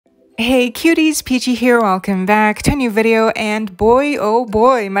Hey cuties, PeachY here, welcome back to a new video, and boy oh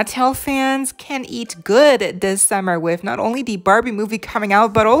boy, Mattel fans can eat good this summer with not only the Barbie movie coming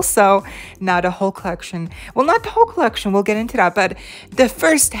out, but also now the whole collection. Well, not the whole collection, we'll get into that, but the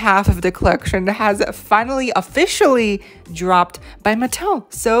first half of the collection has finally officially dropped by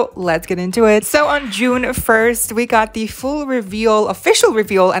Mattel. So let's get into it. So on June 1st, we got the full reveal, official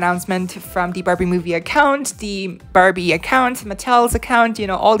reveal announcement from the Barbie movie account, the Barbie account, Mattel's account, you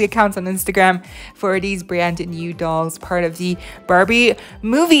know, all the accounts on Instagram for these brand new dolls, part of the Barbie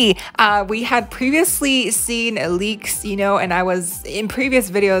movie. We had previously seen leaks, you know, and in previous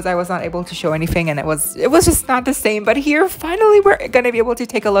videos I was not able to show anything, and it was just not the same. But here finally we're gonna be able to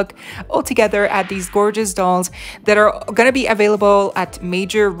take a look all together at these gorgeous dolls that are gonna be available at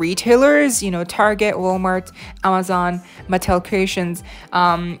major retailers, you know, Target, Walmart, Amazon, Mattel Creations,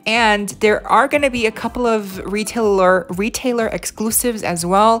 and there are gonna be a couple of retailer exclusives as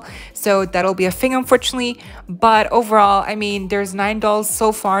well. So that'll be a thing, unfortunately. But overall, I mean, there's 9 dolls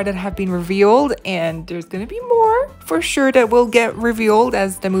so far that have been revealed, and there's gonna be more for sure that will get revealed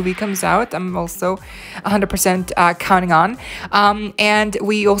as the movie comes out. I'm also 100% counting on. And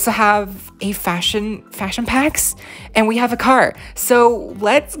we also have a fashion packs, and we have a car. So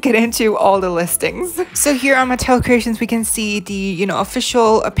let's get into all the listings. So here on Mattel Creations, we can see the, you know,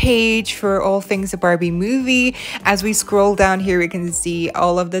 official page for all things the Barbie movie. As we scroll down here, we can see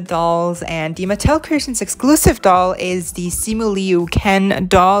all of the dolls, and the Mattel Creations exclusive doll is the Simu Liu Ken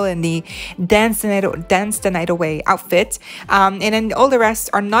doll in the Dance the Night Away outfit. And then all the rest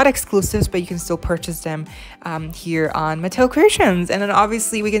are not exclusives, but you can still purchase them here on Mattel Creations. And then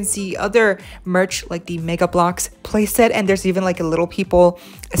obviously we can see other merch like the Mega Bloks playset, and there's even like a Little People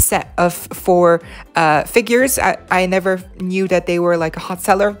set of 4 figures. I never knew that they were like a hot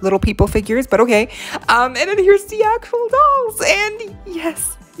seller, Little People figures, but okay. And then here's the actual dolls, and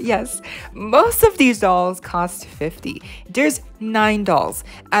yes, most of these dolls cost $50. There's 9 dolls.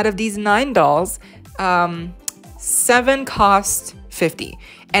 Out of these 9 dolls, 7 cost $50,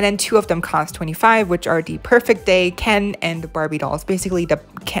 and then 2 of them cost $25, which are the Perfect Day Ken and the Barbie dolls, basically the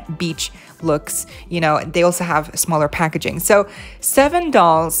beach looks, you know. They also have smaller packaging. So 7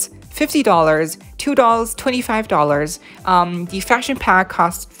 dolls, $50, 2 dolls, $25. The fashion pack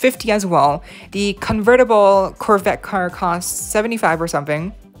costs $50 as well. The convertible Corvette car costs $75 or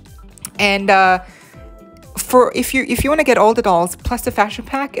something. And for if you want to get all the dolls plus the fashion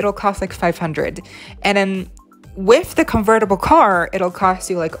pack, it'll cost like $500. And then with the convertible car, it'll cost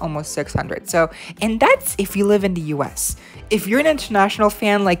you like almost $600. So, and that's if you live in the US. If you're an international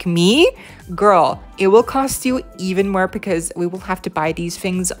fan like me, girl, it will cost you even more, because we will have to buy these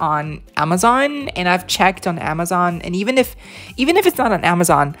things on Amazon. And I've checked on Amazon, and even if it's not on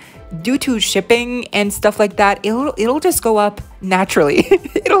Amazon, due to shipping and stuff like that, it'll just go up naturally.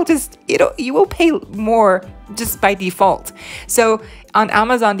 You will pay more just by default. So on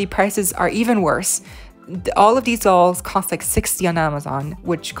Amazon, the prices are even worse. All of these dolls cost like $60 on Amazon,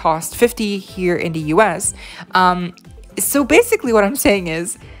 which cost $50 here in the US. So basically what I'm saying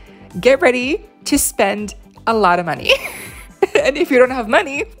is, get ready to spend a lot of money. And if you don't have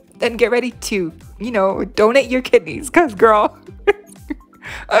money, then get ready to, you know, donate your kidneys, because girl,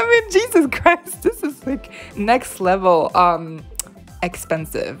 I mean, Jesus Christ, this is like next level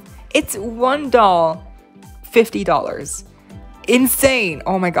expensive. It's 1 doll, $50. Insane.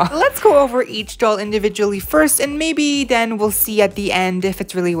 Oh my god. Let's go over each doll individually first, and maybe then we'll see at the end if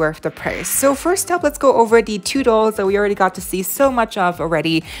it's really worth the price. So first up, let's go over the 2 dolls that we already got to see so much of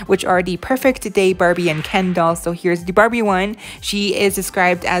already, which are the Perfect Day Barbie and Ken dolls. So here's the Barbie one. She is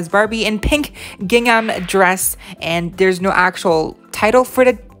described as Barbie in pink gingham dress, and there's no actual title for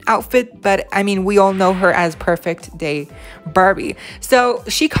the outfit, but I mean, we all know her as Perfect Day Barbie. So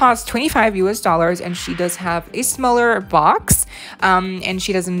she costs $25 US, and she does have a smaller box, and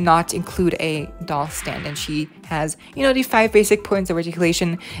she does not include a doll stand, and she has, you know, the 5 basic points of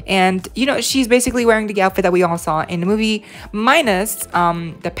articulation, and you know, she's basically wearing the outfit that we all saw in the movie, minus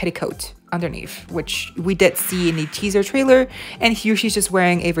the petticoat underneath, which we did see in the teaser trailer. And here she's just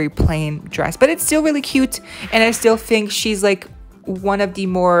wearing a very plain dress, but it's still really cute, and I still think she's like one of the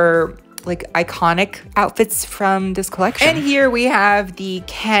more like iconic outfits from this collection. And here we have the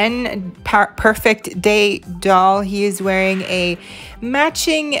Ken Perfect Day doll. He is wearing a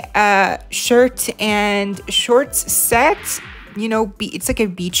matching shirt and shorts set, you know, it's like a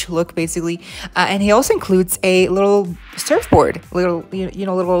beach look basically. And he also includes a little surfboard, little, you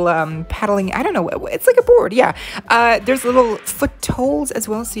know, little paddling, I don't know, it's like a board, yeah. There's little foot tolls as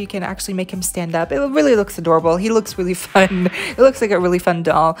well, so you can actually make him stand up. It really looks adorable. He looks really fun. It looks like a really fun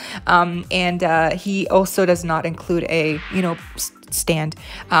doll. And he also does not include a, you know, stand,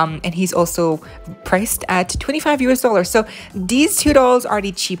 and he's also priced at $25 US. So these two dolls are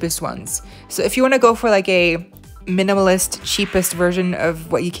the cheapest ones. So if you want to go for like a minimalist, cheapest version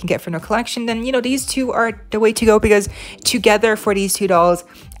of what you can get from the collection, then you know these two are the way to go, because together for these two dolls,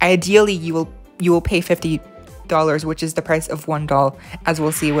 ideally you will pay $50, which is the price of one doll, as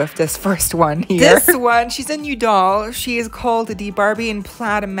we'll see with this first one here. This one, she's a new doll. She is called the Barbie and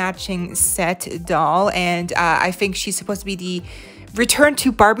Plaid matching set doll, and I think she's supposed to be the Return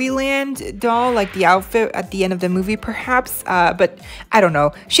to Barbie Land doll, like the outfit at the end of the movie perhaps, but I don't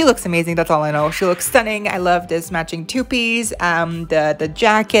know. She looks amazing, that's all I know. She looks stunning. I love this matching two-piece, the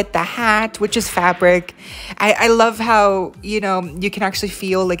jacket, the hat, which is fabric. I love how, you know, you can actually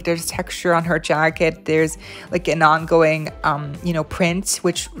feel like there's texture on her jacket. There's like an ongoing you know, print,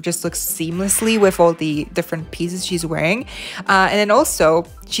 which just looks seamlessly with all the different pieces she's wearing. And then also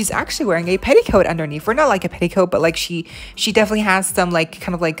she's actually wearing a petticoat underneath, or not like a petticoat, but like she definitely has some like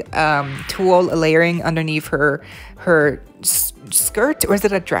kind of like tulle layering underneath her skirt, or is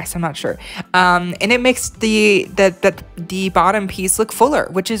it a dress? I'm not sure. And it makes the bottom piece look fuller,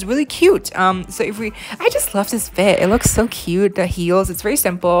 which is really cute. So I just love this fit. It looks so cute. The heels, it's very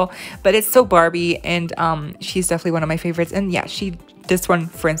simple, but it's so Barbie, and she's definitely one of my favorites. And yeah, this one,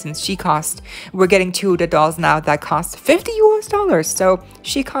 for instance, we're getting two of the dolls now that cost $50 US, so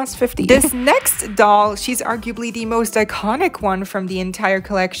she costs $50. This next doll, she's arguably the most iconic one from the entire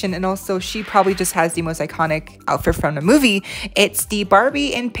collection, and also she probably just has the most iconic outfit from the movie. It's the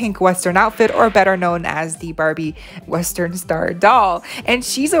Barbie in pink Western outfit, or better known as the Barbie Western Star doll, and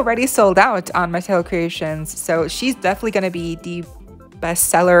she's already sold out on Mattel Creations, so she's definitely going to be the best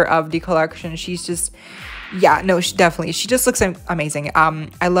seller of the collection. She's just, yeah, no, she just looks amazing.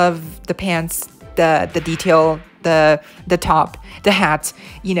 I love the pants, the detail, the top, the hat.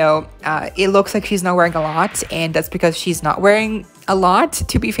 You know, it looks like she's not wearing a lot, and that's because she's not wearing a lot,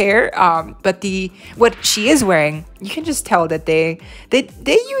 to be fair. But what she is wearing, you can just tell that they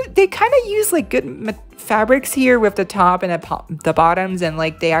kind of use like good fabrics here with the top and the bottoms, and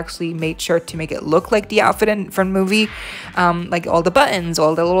like they actually made sure to make it look like the outfit from movie, like all the buttons,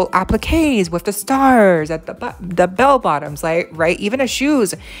 all the little appliques with the stars at the bell bottoms, like right, even the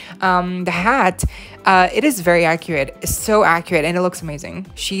shoes, the hat. It is very accurate. It's so accurate, and it looks amazing.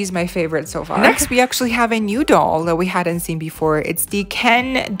 She's my favorite so far. Next, we actually have a new doll that we hadn't seen before. It's the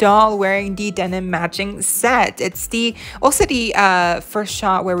Ken doll wearing the denim matching set. It's also the first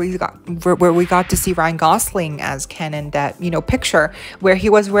shot where we got to see Ryan Gosling as Ken in that, you know, picture where he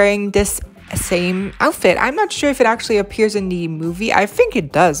was wearing this same outfit. I'm not sure if it actually appears in the movie. I think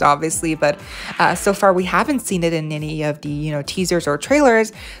it does, obviously, but so far we haven't seen it in any of the, you know, teasers or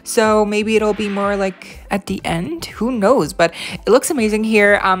trailers, so maybe it'll be more like at the end, who knows. But it looks amazing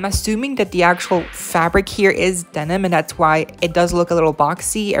here. I'm assuming that the actual fabric here is denim, and that's why it does look a little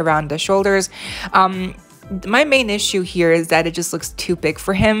boxy around the shoulders. My main issue here is that it just looks too big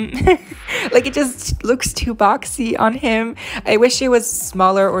for him. Like, it just looks too boxy on him. I wish it was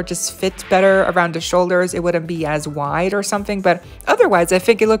smaller or just fit better around the shoulders. It wouldn't be as wide or something, but otherwise I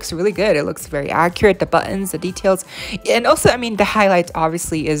think it looks really good. It looks very accurate, the buttons, the details, and also, I mean, the highlight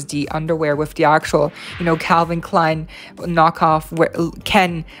obviously is the underwear with the actual, you know, Calvin Klein knockoff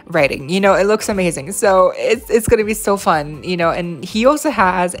Ken writing. You know, it looks amazing, so it's gonna be so fun, you know. And he also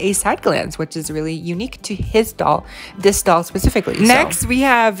has a side glance, which is really unique to this doll specifically. Next, we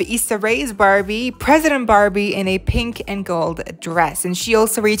have Issa Rae's Barbie, President Barbie, in a pink and gold dress, and she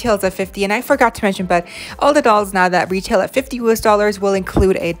also retails at $50. And I forgot to mention, but all the dolls now that retail at $50 US will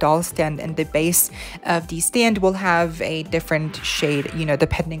include a doll stand, and the base of the stand will have a different shade, you know,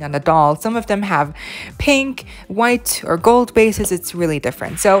 depending on the doll. Some of them have pink, white, or gold bases. It's really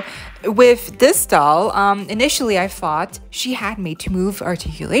different. So with this doll, initially I thought she had made to move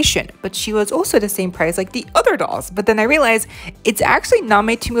articulation, but she was also the same price like the other dolls. But then I realized it's actually not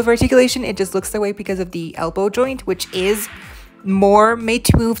made to move articulation. It just looks that way because of the elbow joint, which is more made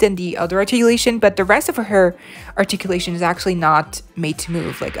to move than the other articulation, but the rest of her articulation is actually not made to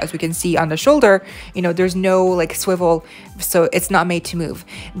move. Like, as we can see on the shoulder, you know, there's no like swivel, so it's not made to move.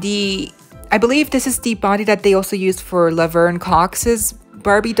 I believe this is the body that they also used for Laverne Cox's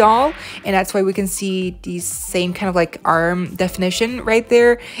Barbie doll, and that's why we can see the same kind of like arm definition right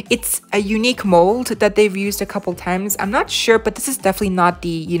there. It's a unique mold that they've used a couple times. I'm not sure, but this is definitely not the,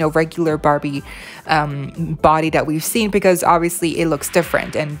 you know, regular Barbie body that we've seen, because obviously it looks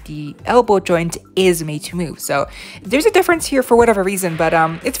different and the elbow joint is made to move. So there's a difference here for whatever reason, but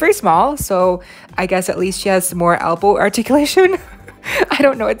it's very small, so I guess at least she has more elbow articulation. I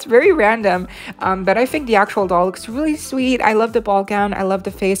don't know, it's very random, but I think the actual doll looks really sweet. I love the ball gown, I love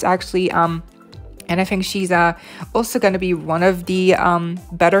the face actually, and I think she's also going to be one of the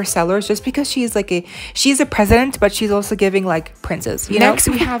better sellers, just because she's a president, but she's also giving like princess, you know? Next,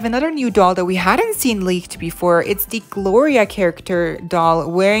 we have another new doll that we hadn't seen leaked before. It's the Gloria character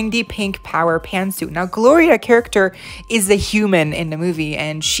doll wearing the pink power pantsuit. Now, Gloria character is the human in the movie,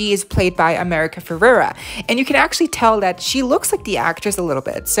 and she is played by America Ferrera. And you can actually tell that she looks like the actress a little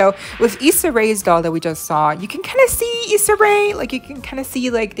bit. So with Issa Rae's doll that we just saw, you can kind of see Issa Rae, like you can kind of see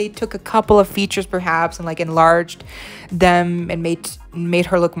like they took a couple of features perhaps and like enlarged them and made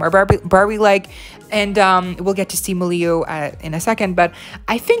her look more Barbie-like, and we'll get to see Malia in a second. But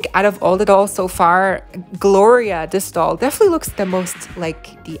I think out of all the dolls so far, Gloria, this doll, definitely looks the most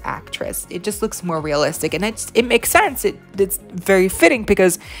like the actress. It just looks more realistic, and it makes sense. It's very fitting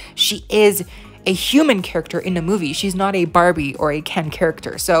because she is a human character in the movie. She's not a Barbie or a Ken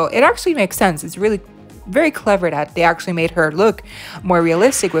character, so it actually makes sense. It's really very clever that they actually made her look more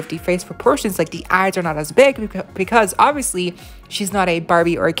realistic with the face proportions. Like the eyes are not as big because obviously she's not a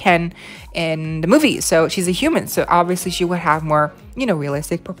Barbie or a Ken in the movie, so she's a human, so obviously she would have more, you know,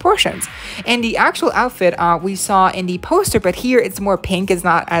 realistic proportions. And the actual outfit we saw in the poster, but here it's more pink, it's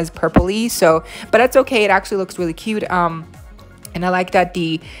not as purpley, so but that's okay. It actually looks really cute. And I like that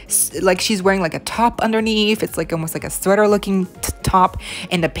she's wearing like a top underneath. It's like almost like a sweater looking top,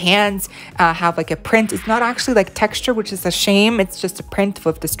 and the pants have like a print. It's not actually like texture, which is a shame. It's just a print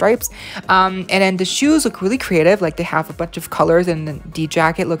with the stripes. And then the shoes look really creative. Like they have a bunch of colors, and the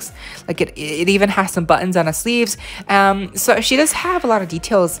jacket looks like it even has some buttons on the sleeves. So she does have a lot of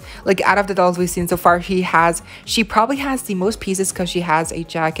details. Like out of the dolls we've seen so far, she probably has the most pieces because she has a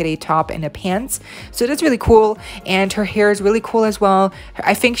jacket, a top, and a pants. So that's really cool. And her hair is really cool as well.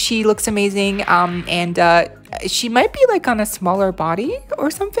 I think she looks amazing, and she might be like on a smaller body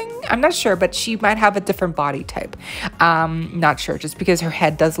or something. I'm not sure, but she might have a different body type. Not sure, just because her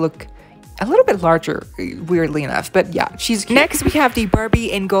head does look a little bit larger, weirdly enough. But yeah, she's cute. Next, we have the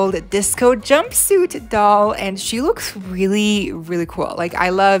Barbie in gold disco jumpsuit doll, and she looks really, really cool. Like, I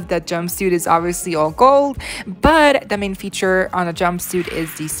love that jumpsuit is obviously all gold, but the main feature on a jumpsuit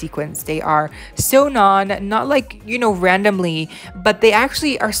is the sequins. They are sewn on, not like, you know, randomly, but they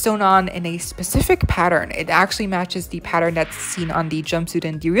actually are sewn on in a specific pattern. It actually matches the pattern that's seen on the jumpsuit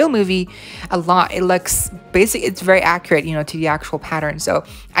in the real movie a lot. It looks basic, it's very accurate, you know, to the actual pattern. So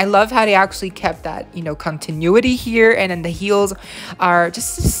I love how they actually kept that, you know, continuity here. And then the heels are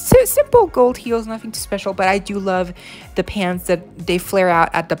just simple gold heels, nothing too special, but I do love the pants that they flare out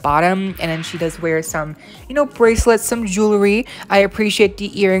at the bottom. And then she does wear some, you know, bracelets, some jewelry. I appreciate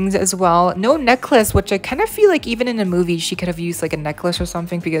the earrings as well. No necklace, which I kind of feel like even in the movie she could have used like a necklace or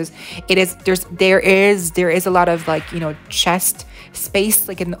something, because there is a lot of, like, you know, chest space,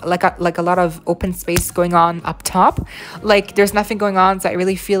 like a lot of open space going on up top. Like there's nothing going on, so I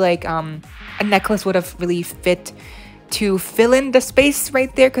really feel like a necklace would have really fit to fill in the space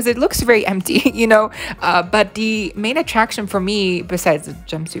right there, because it looks very empty, you know. But the main attraction for me, besides the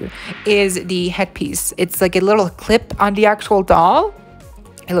jumpsuit, is the headpiece. It's like a little clip on the actual doll.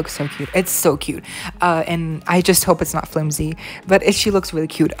 It looks so cute. It's so cute. And I just hope it's not flimsy, but she looks really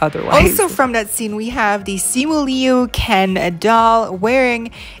cute otherwise. Also from that scene, we have the Simu Liu Ken doll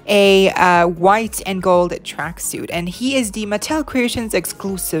wearing a white and gold tracksuit, and he is the Mattel Creations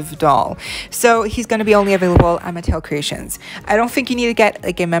exclusive doll. So he's going to be only available at Mattel Creations. I don't think you need to get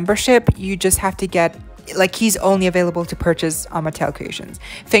like a membership. You just have to get, like, he's only available to purchase on Mattel Creations,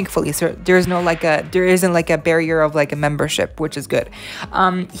 thankfully. So there isn't like a barrier of like a membership, which is good.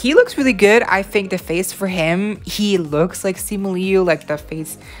 He looks really good. I think the face for him, he looks like Simu Liu, like the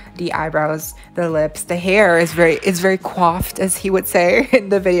face, the eyebrows, the lips, the hair is very coiffed, as he would say in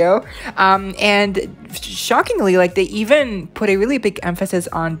the video. And shockingly, like, they even put a really big emphasis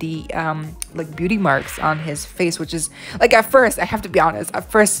on the like beauty marks on his face, which is like, at first, I have to be honest, at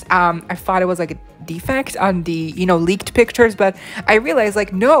first I thought it was like a defect on the, you know, leaked pictures, but I realized,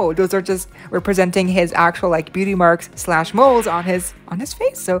 like, no, those are just representing his actual like beauty marks / moles on his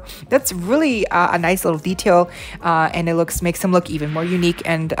face. So that's really a nice little detail, and it makes him look even more unique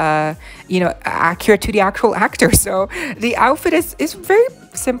and you know, accurate to the actual actor. So the outfit is very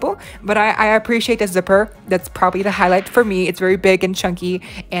simple, but I appreciate the zipper. That's probably the highlight for me. It's very big and chunky,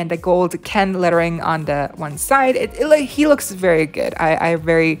 and the gold Ken lettering on the one side. He looks very good. I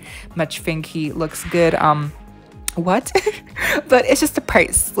very much think he looks good. What? But it's just the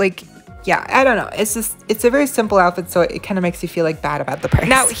price. Like, yeah, I don't know. It's a very simple outfit, so it kind of makes you feel like bad about the price.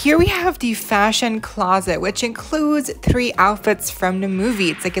 Now, here we have the fashion closet, which includes 3 outfits from the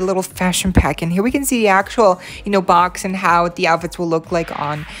movie. It's like a little fashion pack, and here we can see the actual, box and how the outfits will look like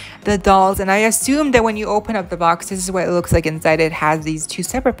on the dolls. And I assume that when you open up the box, this is what it looks like inside. It has these 2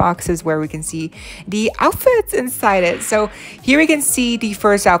 separate boxes where we can see the outfits inside it. So here we can see the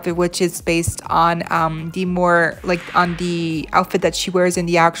first outfit, which is based on on the outfit that she wears in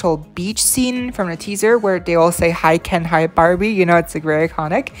the actual beach scene from the teaser, where they all say hi Ken, hi Barbie. It's like very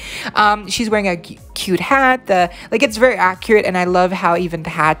iconic. She's wearing a cute hat. It's very accurate, and I love how even the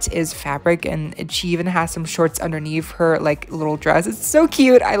hat is fabric, and she even has some shorts underneath her little dress. It's so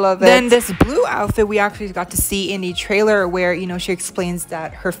cute. I love it. Then this blue outfit we actually got to see in the trailer, where she explains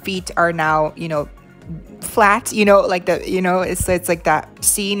that her feet are now flat, it's like that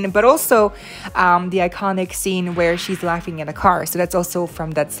scene, but also the iconic scene where she's laughing in a car. So that's also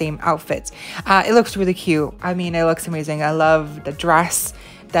from that same outfit. It looks really cute. I mean, it looks amazing. I love the dress,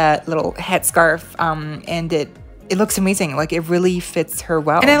 that little headscarf, and it looks amazing. Like, it really fits her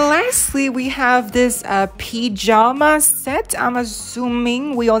well. And then lastly, we have this pajama set. I'm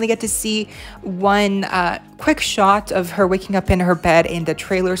assuming we only get to see one quick shot of her waking up in her bed in the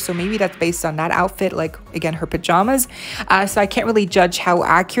trailer, so maybe that's based on that outfit, again, her pajamas. So I can't really judge how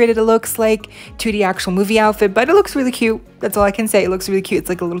accurate it looks like to the actual movie outfit, but it looks really cute. That's all I can say. It looks really cute. It's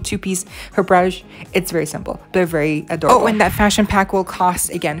like a little 2-piece, her brush. It's very simple, but very adorable. Oh, and that fashion pack will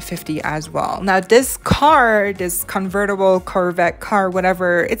cost, again, $50 as well. Now, this car, this convertible Corvette car,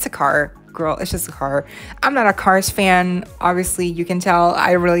 whatever, it's a car. Girl, it's just a car. I'm not a Cars fan, obviously. You can tell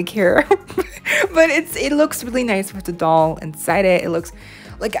I really care. But it looks really nice with the doll inside it. It looks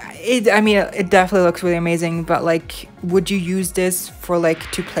like it definitely looks really amazing. But would you use this for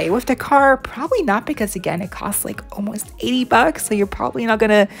to play with the car? Probably not, because again, it costs almost $80, so you're probably not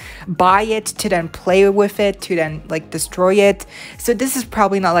gonna buy it to then play with it, to then destroy it. So this is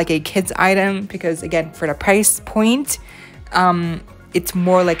probably not a kid's item, because again, for the price point, it's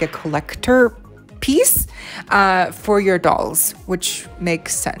more like a collector piece for your dolls, which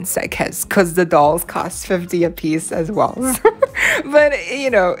makes sense, I guess, because the dolls cost $50 a piece as well. But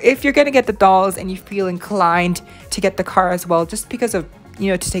if you're gonna get the dolls and you feel inclined to get the car as well, just because of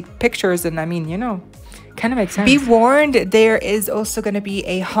to take pictures, and kind of makes sense. Be warned, there is also going to be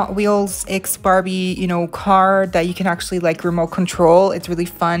a Hot Wheels X Barbie, car that you can actually remote control. It's really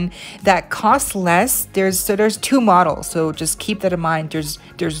fun. That costs less. There's 2 models, so just keep that in mind.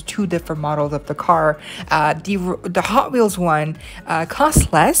 There's 2 different models of the car. The Hot Wheels one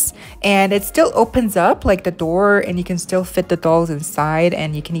costs less, and it still opens up the door, and you can still fit the dolls inside,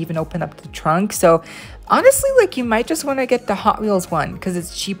 and you can even open up the trunk. So honestly, you might just want to get the Hot Wheels one, because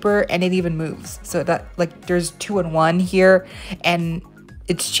it's cheaper and it even moves. So that there's 2-in-1 here, and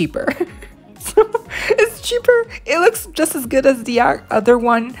it's cheaper. So it's cheaper. It looks just as good as the other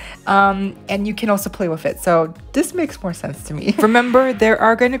one, and you can also play with it. So this makes more sense to me. Remember, there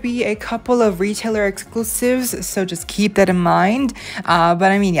are going to be a couple of retailer exclusives, so just keep that in mind. But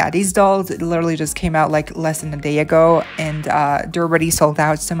I mean, yeah, these dolls literally just came out less than a day ago, and they're already sold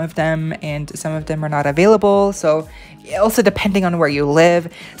out, some of them, and some of them are not available. So also depending on where you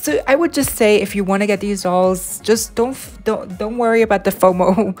live. So I would just say, if you want to get these dolls, just don't worry about the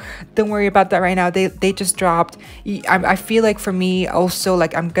FOMO. Don't worry about that right now. They just dropped. I feel for me also,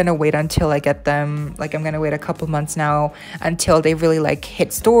 I'm gonna wait until I get them. I'm gonna wait a couple months now until they really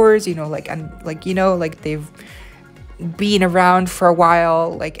hit stores, they've been around for a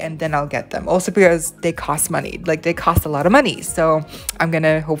while, and then I'll get them. Also because they cost money, they cost a lot of money, so I'm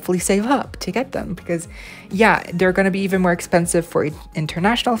gonna hopefully save up to get them, because yeah, they're gonna be even more expensive for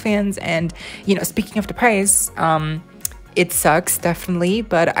international fans. And speaking of the price, it sucks, definitely,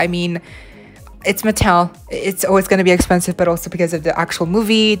 but I mean, it's Mattel. It's always going to be expensive, but also because of the actual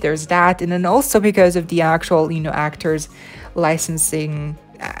movie, there's that, and then also because of the actual actors licensing,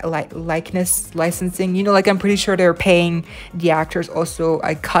 likeness licensing. I'm pretty sure they're paying the actors also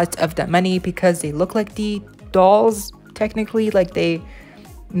a cut of that money, because they look like the dolls, technically. They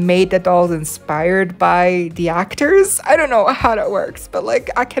made the dolls inspired by the actors. I don't know how that works, but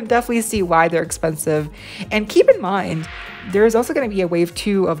I can definitely see why they're expensive. And keep in mind, there's also going to be a wave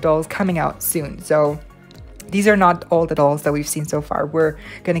 2 of dolls coming out soon. So these are not all the dolls that we've seen so far. We're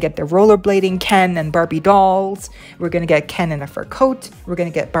going to get the rollerblading Ken and Barbie dolls. We're going to get Ken in a fur coat. We're going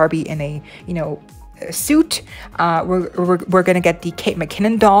to get Barbie in a suit. We're gonna get the Kate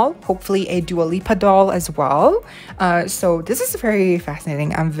McKinnon doll, hopefully a Dua Lipa doll as well. So this is very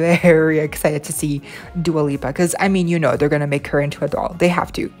fascinating. I'm very excited to see Dua Lipa, because I mean, you know, they're gonna make her into a doll. They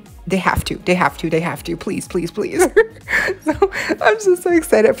have to. They have to. Please, please, please. So I'm just so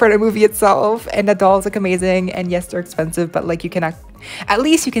excited for the movie itself. And the dolls look amazing. And yes, they're expensive, but like, you can at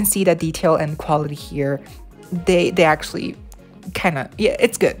least you can see the detail and quality here. They actually kind of, yeah,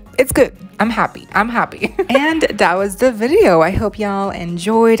 it's good. It's good. I'm happy. And that was the video. I hope y'all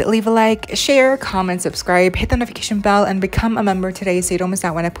enjoyed. Leave a like, share, comment, subscribe, hit the notification bell, and become a member today so you don't miss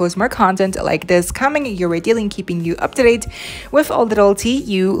out when I post more content like this coming your way daily and keeping you up to date with all the little tea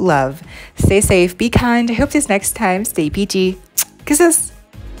you love. Stay safe, be kind. I hope this next time stay peachy. Kisses.